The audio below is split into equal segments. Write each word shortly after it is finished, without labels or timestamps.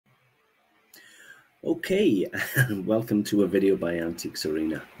Okay, and welcome to a video by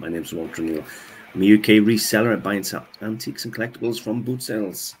AntiquesArena. My name is Walter Neal. I'm a UK reseller. I buy and sell antiques and collectibles from boot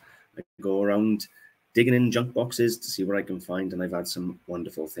sales. I go around digging in junk boxes to see what I can find, and I've had some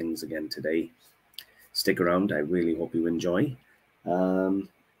wonderful things again today. Stick around. I really hope you enjoy. Some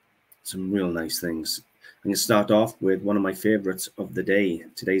real nice things. I'm going to start off with one of my favorites of the day.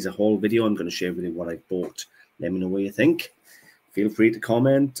 Today's a haul video. I'm going to share with you what I bought. Let me know what you think. Feel free to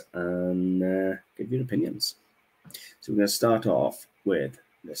comment and give your opinions. So we're going to start off with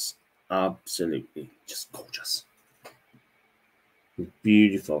this absolutely just gorgeous,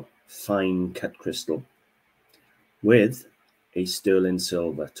 beautiful, fine cut crystal with a sterling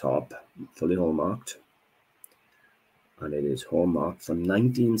silver top, fully hallmarked. And it is hallmarked from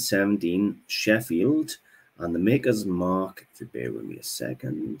 1917 Sheffield. And the maker's mark, if you bear with me a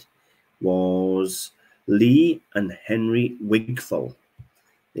second, was Lee and Henry Wigfall.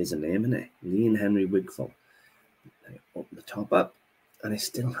 There's a name in it, Lee and Henry Wigfall. I open the top up, and it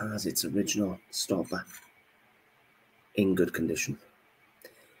still has its original stopper in good condition.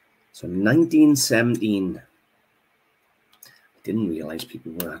 So 1917. I didn't realize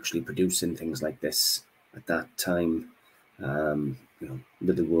people were actually producing things like this at that time,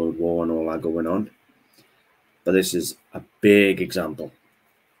 with the World War and all that going on. But this is a big example.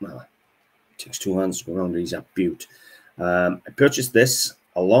 Well, it takes two hands to go around these up beaut. I purchased this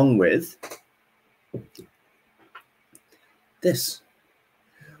along with this,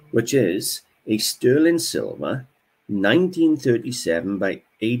 which is a sterling silver 1937 by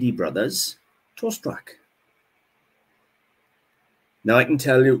AD Brothers toast rack. Now I can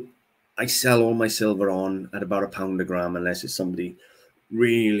tell you, I sell all my silver on at about £1 a gram, unless it's somebody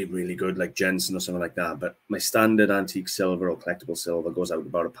really, really good like Jensen or something like that. But my standard antique silver or collectible silver goes out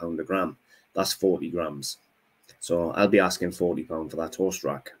about £1 a gram. That's 40 grams. So I'll be asking £40 for that toast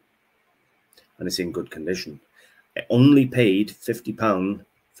rack. And it's in good condition. I only paid £50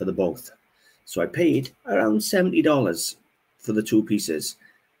 for the both. So I paid around $70 for the two pieces.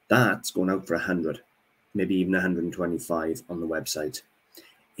 That's going out for 100, maybe even 125 on the website.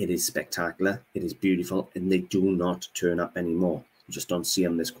 It is spectacular. It is beautiful, and they do not turn up anymore. You just don't see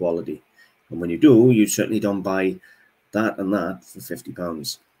them this quality. And when you do, you certainly don't buy that and that for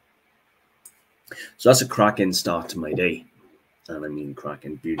 £50. So that's a cracking start to my day. And I mean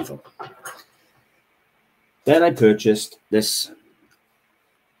cracking, beautiful. Then I purchased this.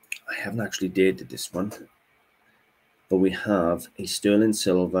 I haven't actually dated this one, but we have a sterling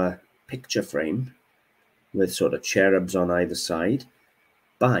silver picture frame with sort of cherubs on either side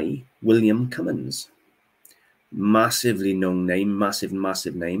by William Cummins. Massively known name, massive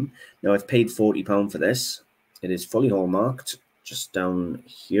name. Now I've paid £40 for this. It is fully hallmarked, just down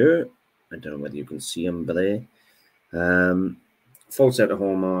here. I don't know whether you can see them, but there. Full set of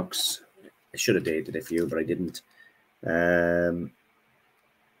hallmarks. I should have dated a few, but I didn't.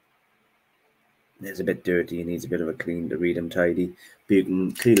 It's a bit dirty. It needs a bit of a clean to read them tidy. But you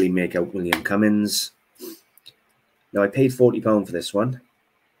can clearly make out William Cummins. Now I paid £40 for this one.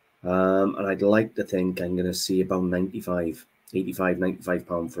 And I'd like to think I'm going to see about 95, 85, 95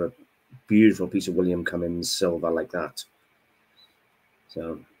 pound for a beautiful piece of William Cummins silver like that.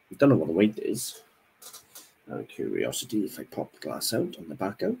 So I don't know what the weight is. Out of curiosity, if I pop the glass out on the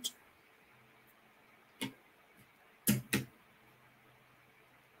back out.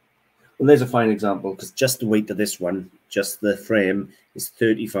 Well, there's a fine example, because just the weight of this one, just the frame, is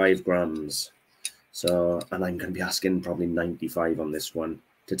 35 grams. So, and I'm going to be asking probably 95 on this one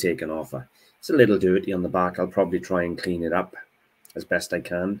to take an offer. It's a little dirty on the back. I'll probably try and clean it up as best I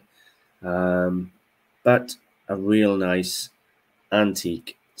can. But a real nice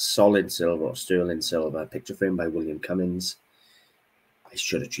antique solid silver or sterling silver picture frame by William Cummins. I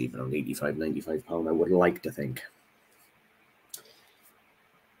should achieve around 85, 95 pound, I would like to think.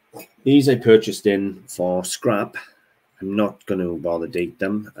 These I purchased in for scrap. I'm not going to bother date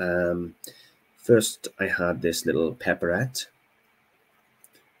them. First I had this little pepperette.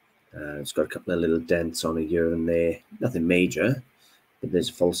 It's got a couple of little dents on it here and there. Nothing major, but there's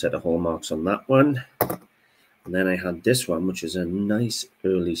a full set of hallmarks on that one. And then I had this one, which is a nice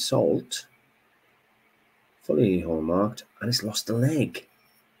early salt, fully hallmarked, and it's lost a leg.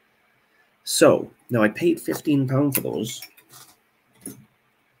 So now I paid £15 for those,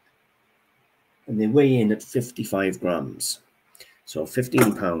 and they weigh in at 55 grams. So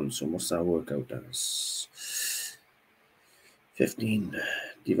 £15. So what's that work out as? 15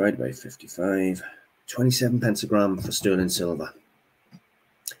 divided by 55, 27 pence a gram for sterling silver.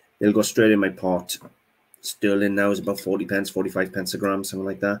 They'll go straight in my pot. Sterling now is about 40 pence, 45 pence a gram, something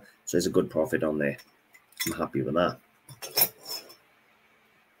like that. So there's a good profit on there. I'm happy with that.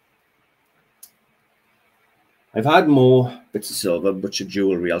 I've had more bits of silver, butcher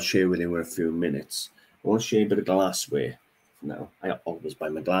jewellery I'll share with you in a few minutes. I want to share a bit of glassware now. I always buy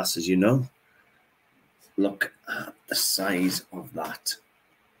my glasses, you know. Look at the size of that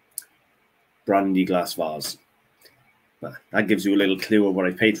brandy glass vase. Well, that gives you a little clue of what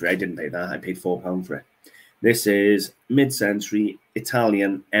I paid for it. I didn't pay that. I paid £4 for it. This is mid-century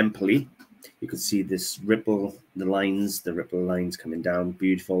Italian Empoli. You can see this ripple, the ripple lines coming down.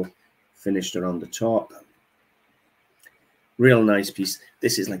 Beautiful. Finished around the top. Real nice piece.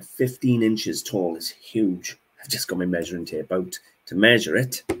 This is like 15 inches tall. It's huge. I've just got my measuring tape out to measure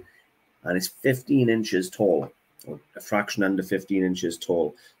it. And it's 15 inches tall, or a fraction under 15 inches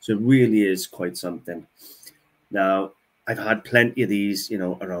tall. So it really is quite something. Now, I've had plenty of these, you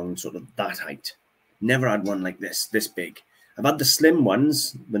know, around sort of that height. Never had one like this big. I've had the slim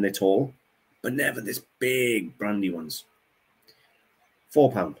ones when they're tall, but never this big brandy ones.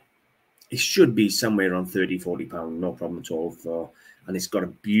 £4. It should be somewhere around £30–40, no problem at all. And it's got a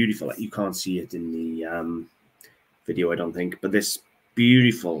beautiful, you can't see it in the video, I don't think, but this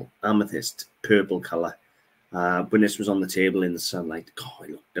beautiful amethyst purple color. When this was on the table in the sunlight, God,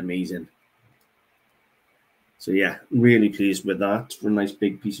 it looked amazing. So yeah, really pleased with that for a nice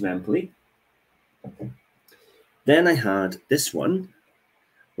big piece of Empoli. Then I had this one,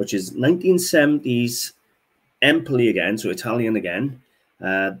 which is 1970s Empoli again, so Italian again.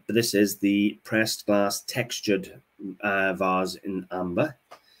 But this is the pressed glass textured vase in amber,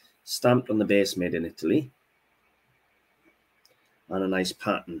 stamped on the base, made in Italy, and a nice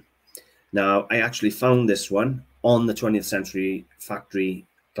pattern. Now, I actually found this one on the 20th Century Factory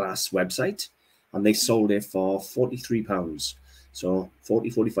Glass website, and they sold it for £43. So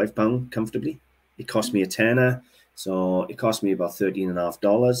 £40–45 comfortably. It cost me a tenner, so it cost me about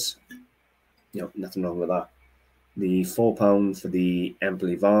 $13.50. You know, nothing wrong with that. The £4 for the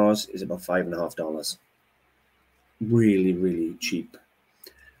Empoli vase is about $5.50. Really, really cheap.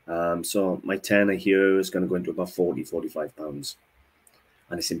 So my tenner here is going to go into about £40–45.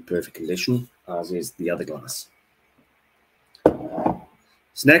 And it's in perfect condition, as is the other glass.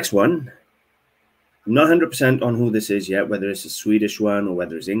 This next one, I'm not 100% on who this is yet, whether it's a Swedish one or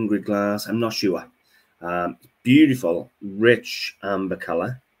whether it's Ingrid glass. I'm not sure. Beautiful, rich amber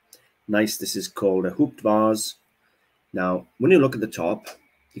color. Nice. This is called a hooped vase. Now, when you look at the top,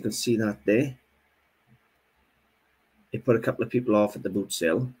 you can see that there. It put a couple of people off at the boot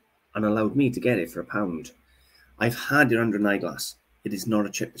sale and allowed me to get it for £1. I've had it under an eyeglass. It is not a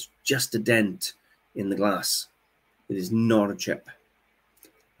chip. It's just a dent in the glass. It is not a chip.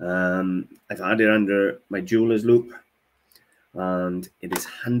 I've had it under my jeweler's loop, and it is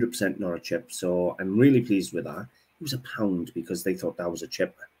 100% not a chip. So I'm really pleased with that. It was £1 because they thought that was a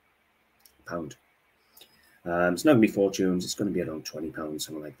chip. £1. It's not going to be fortunes. It's going to be around £20,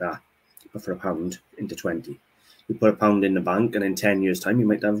 something like that. But for £1 into 20, you put £1 in the bank, and in 10 years' time, you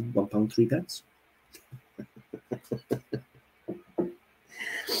might have £1 3p.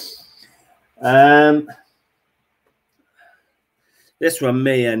 This one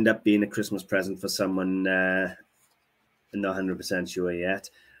may end up being a Christmas present for someone. I'm not 100% sure yet.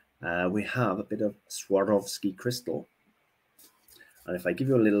 We have a bit of Swarovski crystal. And if I give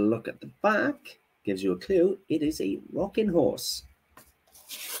you a little look at the back, gives you a clue, it is a rocking horse.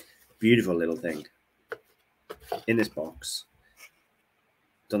 Beautiful little thing. In this box.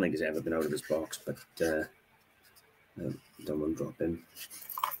 Don't think it's ever been out of this box, but don't want to drop in.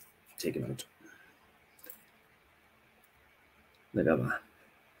 Take it out. Look at that.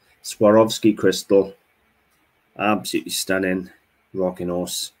 Swarovski crystal. Absolutely stunning. Rocking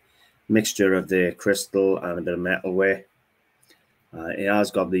horse. Mixture of the crystal and a bit of metalware. It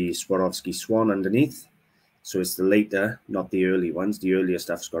has got the Swarovski swan underneath. So it's the later, not the early ones. The earlier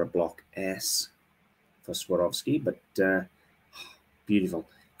stuff's got a block S for Swarovski, but beautiful.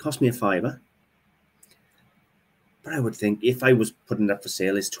 Cost me a £5. But I would think if I was putting it up for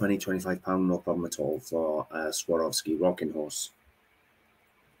sale, it's £20–25, no problem at all for a Swarovski rocking horse.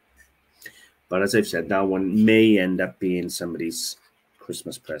 But as I've said, that one may end up being somebody's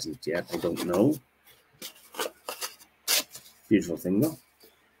Christmas present yet. I don't know. Beautiful thing though.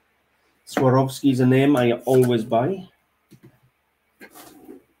 Swarovski's a name I always buy.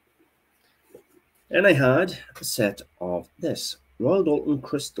 And I had a set of this Royal Doulton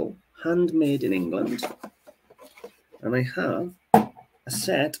crystal, handmade in England. And I have a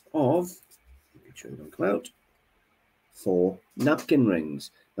set of, make sure they don't come out, 4 napkin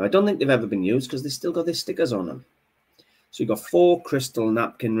rings. Now, I don't think they've ever been used because they've still got their stickers on them. So you've got 4 crystal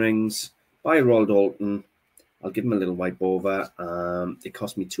napkin rings by Royal Doulton. I'll give them a little wipe over. It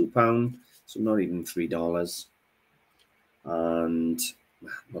cost me £2, so not even $3. And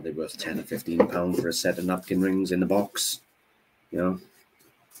well, they're worth £10 or £15 for a set of napkin rings in the box, you know.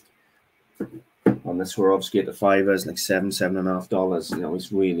 On this, we're obviously at the fivers, like $7.50, you know,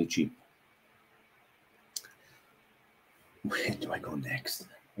 it's really cheap. Where do I go next?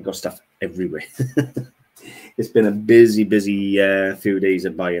 I got stuff everywhere. It's been a busy few days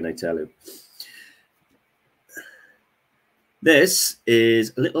of buying, I tell you. This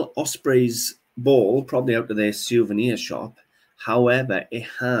is a little Osprey's ball, probably out of their souvenir shop. However, it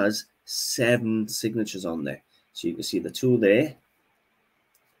has 7 signatures on there. So you can see the 2 there.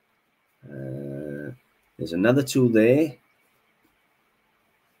 There's another 2 there.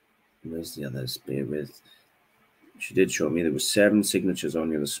 Where's the others? Bear with. She did show me there were 7 signatures on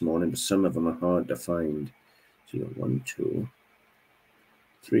here this morning, but some of them are hard to find. So you got 1, 2,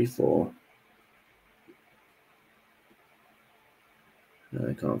 3, 4. No,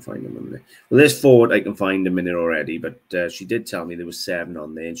 I can't find them on there. Well, there's 4. I can find them in there already, but she did tell me there was 7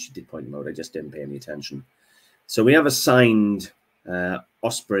 on there, and she did point them out. I just didn't pay any attention. So we have a signed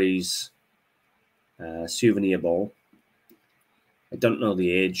Osprey's souvenir ball. I don't know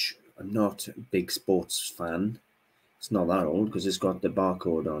the age. I'm not a big sports fan. It's not that old because it's got the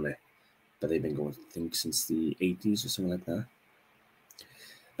barcode on it. But they've been going, I think, since the 80s or something like that.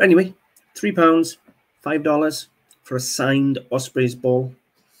 But anyway, £3, $5 for a signed Osprey's ball.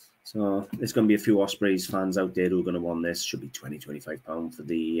 So there's going to be a few Osprey's fans out there who are going to want this. Should be £20, £25 for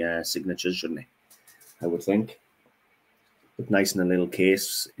the signatures, shouldn't it? I would think. Look nice in a little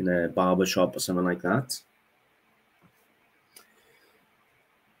case in a barber shop or something like that.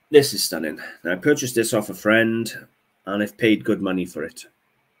 This is stunning. Now, I purchased this off a friend and I've paid good money for it.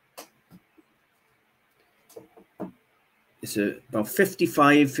 It's about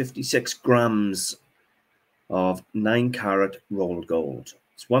 56 grams of 9-carat rolled gold.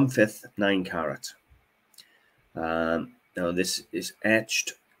 It's 1/5 9-carat. Now this is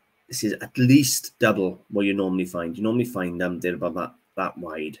etched. This is at least double what you normally find. You normally find them, they're about that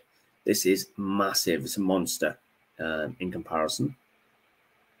wide. This is massive. It's a monster in comparison.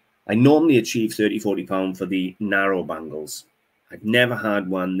 I normally achieve £30, £40 for the narrow bangles. I've never had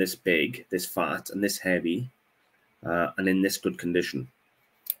one this big, this fat, and this heavy, and in this good condition.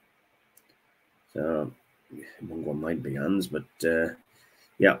 So, I won't go on my big hands, but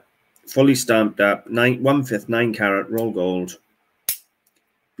yeah, fully stamped up, 1/5 9-carat roll gold.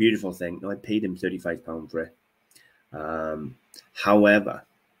 Beautiful thing. Now, I paid him £35 for it. However,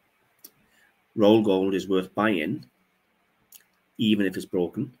 roll gold is worth buying, even if it's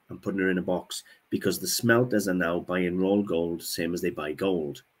broken, and putting it in a box, because the smelters are now buying roll gold same as they buy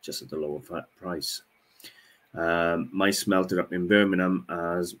gold, just at a lower price. My smelter up in Birmingham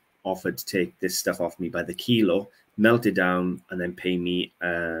has offered to take this stuff off me by the kilo, melt it down, and then pay me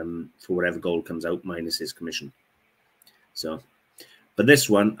for whatever gold comes out minus his commission. So, but this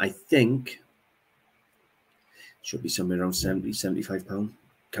one, I think, should be somewhere around £70, £75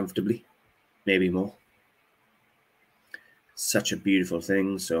 comfortably, maybe more. Such a beautiful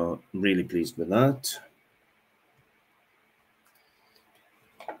thing, so I'm really pleased with that.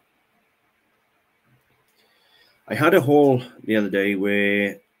 I had a haul the other day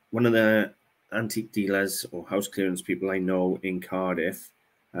where one of the antique dealers or house clearance people I know in Cardiff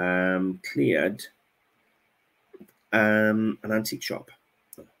cleared an antique shop,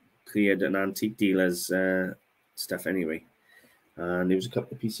 cleared an antique dealer's stuff anyway. And there was a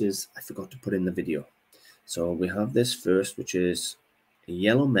couple of pieces I forgot to put in the video. So we have this first, which is a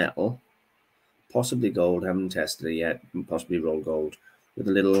yellow metal, possibly gold, haven't tested it yet, possibly roll gold, with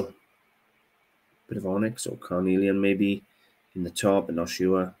a little bit of onyx or carnelian maybe in the top, I'm not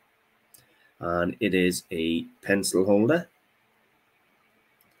sure. And it is a pencil holder.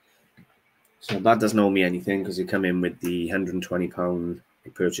 So that doesn't owe me anything because it come in with the £120 I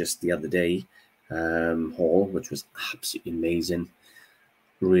purchased the other day haul, which was absolutely amazing.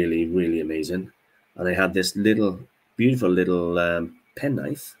 Really, really amazing. And I had this little, beautiful little pen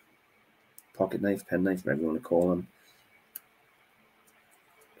knife, pocket knife, pen knife, whatever you want to call them.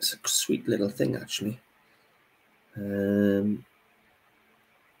 It's a sweet little thing, actually. And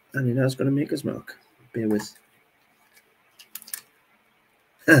it has got a maker's mark. Bear with.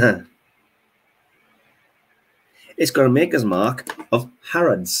 It's got a maker's mark of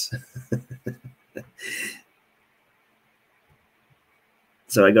Harrods.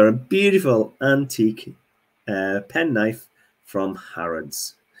 So I got a beautiful antique pen knife from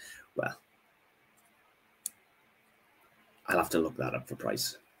Harrods. Well, I'll have to look that up for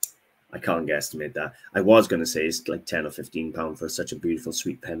price. I can't guesstimate that. I was going to say it's like £10 or £15 for such a beautiful,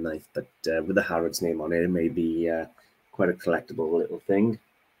 sweet pen knife, but with the Harrods name on it, it may be quite a collectible little thing.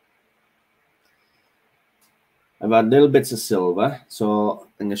 I've had little bits of silver. So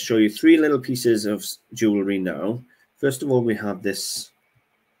I'm going to show you 3 little pieces of jewelry now. First of all, we have this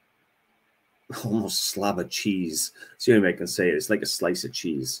almost slab of cheese. It's the only way I can say it. It's like a slice of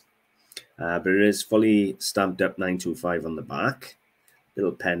cheese. But it is fully stamped up 925 on the back.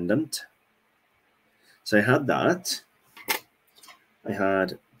 Little pendant. So I had that. I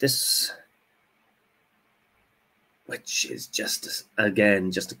had this, which is just,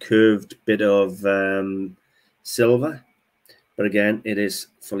 again, just a curved bit of silver. But again, it is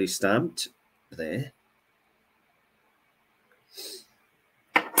fully stamped there.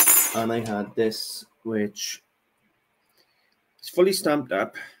 And I had this, which is fully stamped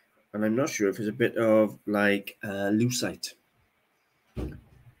up. And I'm not sure if it's a bit of like lucite.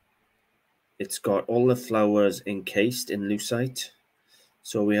 It's got all the flowers encased in lucite.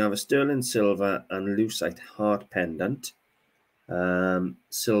 So we have a sterling silver and lucite heart pendant.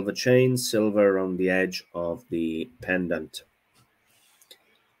 Silver chain, silver around the edge of the pendant.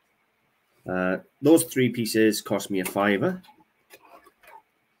 Those 3 pieces cost me a £5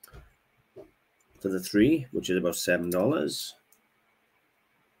 for the 3, which is about $7.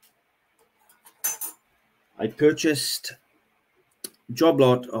 I purchased a job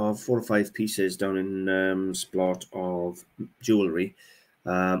lot of 4 or 5 pieces down in Splott of jewelry.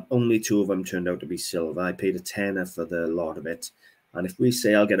 Only 2 of them turned out to be silver. I paid a tenner for the lot of it. And if we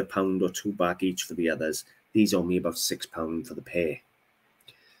say I'll get £1 or 2 back each for the others, these owe me about £6 for the pair.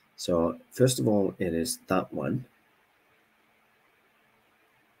 So first of all, it is that one.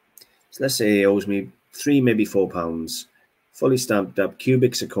 So let's say it owes me £3, maybe £4, fully stamped up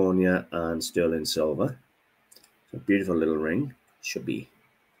cubic zirconia and sterling silver. So beautiful little ring. Should be,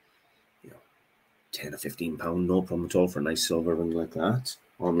 you know, £10 or £15, no problem at all for a nice silver ring like that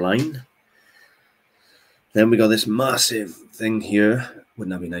online. Then we got this massive thing here.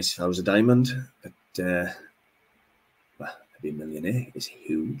 Wouldn't that be nice if I was a diamond? But well, I'd be a millionaire. It's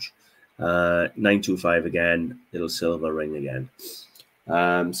huge. 925 again, little silver ring again.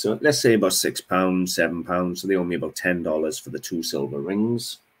 So let's say about £6, £7. So they owe me about $10 for the 2 silver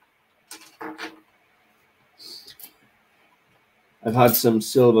rings. I've had some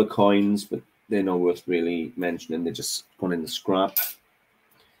silver coins, but they're not worth really mentioning. They're just gone in the scrap.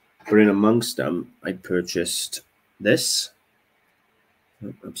 But in amongst them, I purchased this.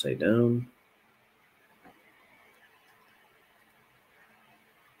 Upside down.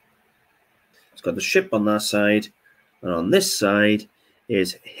 It's got the ship on that side. And on this side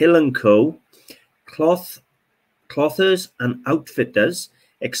is Hill & Co. Clothers and outfitters,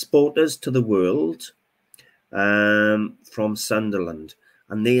 exporters to the world, from Sunderland.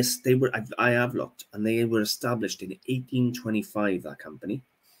 And they were, I have looked, and they were established in 1825, that company.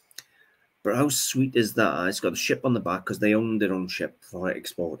 But how sweet is that? It's got a ship on the back because they own their own ship for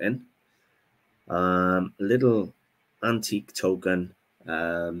exporting. A little antique token.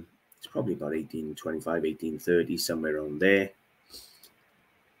 It's probably about 1825, 1830, somewhere around there.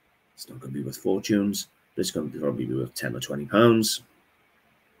 It's not going to be worth fortunes, but it's going to probably be worth £10 or £20.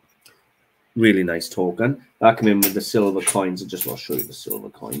 Really nice token. That came in with the silver coins. I just want to show you the silver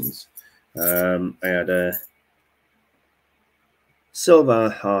coins. I had a silver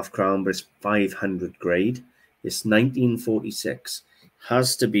half crown, but it's 500 grade. It's 1946.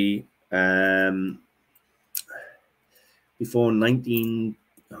 Has to be before 19.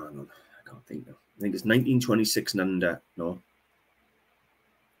 Oh, no, I can't think now. I think it's 1926 and under. No.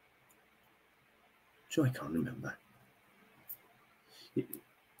 Sure, I can't remember.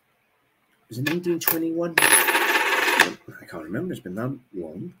 Was it 1921? I can't remember. It's been that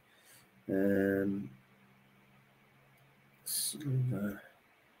long. Silver.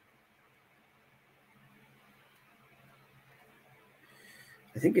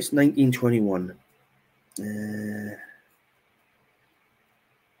 I think it's 1921.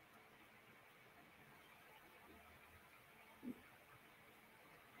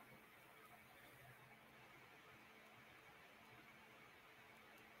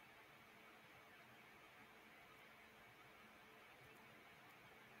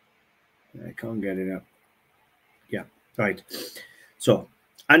 I can't get it up. Yeah, right. So,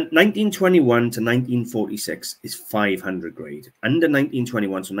 and 1921 to 1946 is 500 grade. Under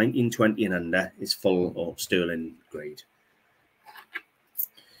 1921, so 1920 and under is full or sterling grade.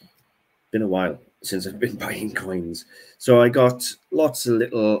 Been a while since I've been buying coins. So I got lots of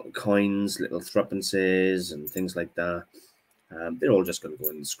little coins, little threepences and things like that. They're all just going to go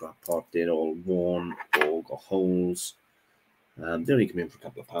in the scrap pot. They're all worn, all got holes. They only come in for a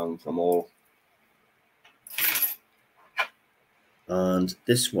couple of pounds from all. And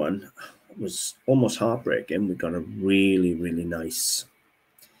this one was almost heartbreaking. We got a really, really nice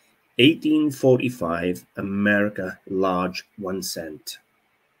 1845 America large 1 cent.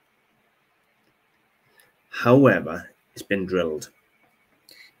 However, it's been drilled.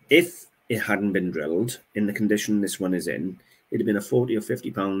 If it hadn't been drilled in the condition this one is in, it'd have been a 40 or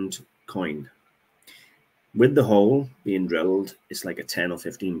 50 pound coin. With the hole being drilled, it's like a 10 or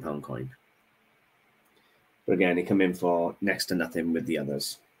 15 pound coin. But again, it come in for next to nothing with the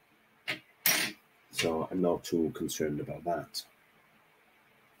others. So I'm not too concerned about that.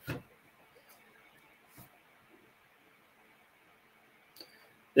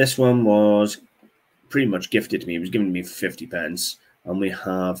 This one was pretty much gifted to me. It was given to me for 50 pence. And we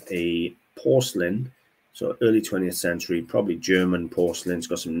have a porcelain, so early 20th century, probably German porcelain. It's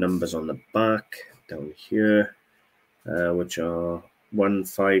got some numbers on the back down here, which are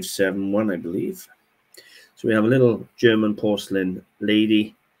 1571, I believe. So we have a little German porcelain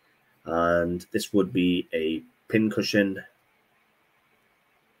lady, and this would be a pincushion.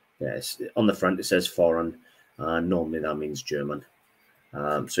 Yes, on the front it says foreign, and normally that means German.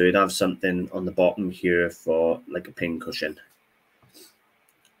 So you'd have something on the bottom here for like a pincushion.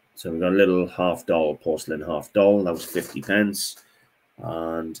 So we've got a little half doll, porcelain half doll. That was 50 pence.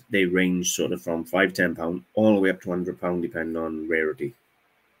 And they range sort of from £5, £10 all the way up to £100, depending on rarity.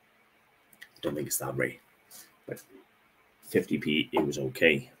 I don't think it's that rare, but 50p, it was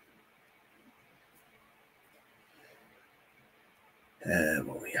okay.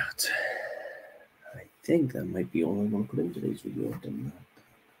 What are we at? I think that might be all I want to put in today's video. I've done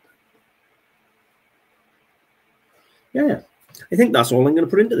that. Yeah, I think that's all I'm going to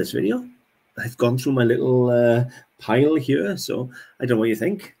put into this video. I've gone through my little pile here, so I don't know what you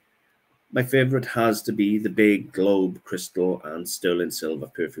think. My favorite has to be the big globe crystal and sterling silver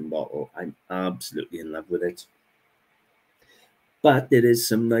perfume bottle. I'm absolutely in love with it. But there is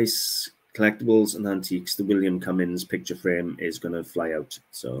some nice collectibles and antiques. The William Cummins picture frame is going to fly out.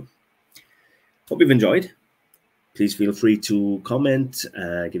 So hope you've enjoyed. Please feel free to comment,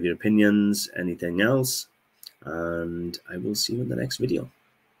 give your opinions, anything else. And I will see you in the next video.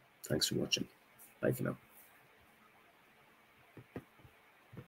 Thanks for watching. Bye for now.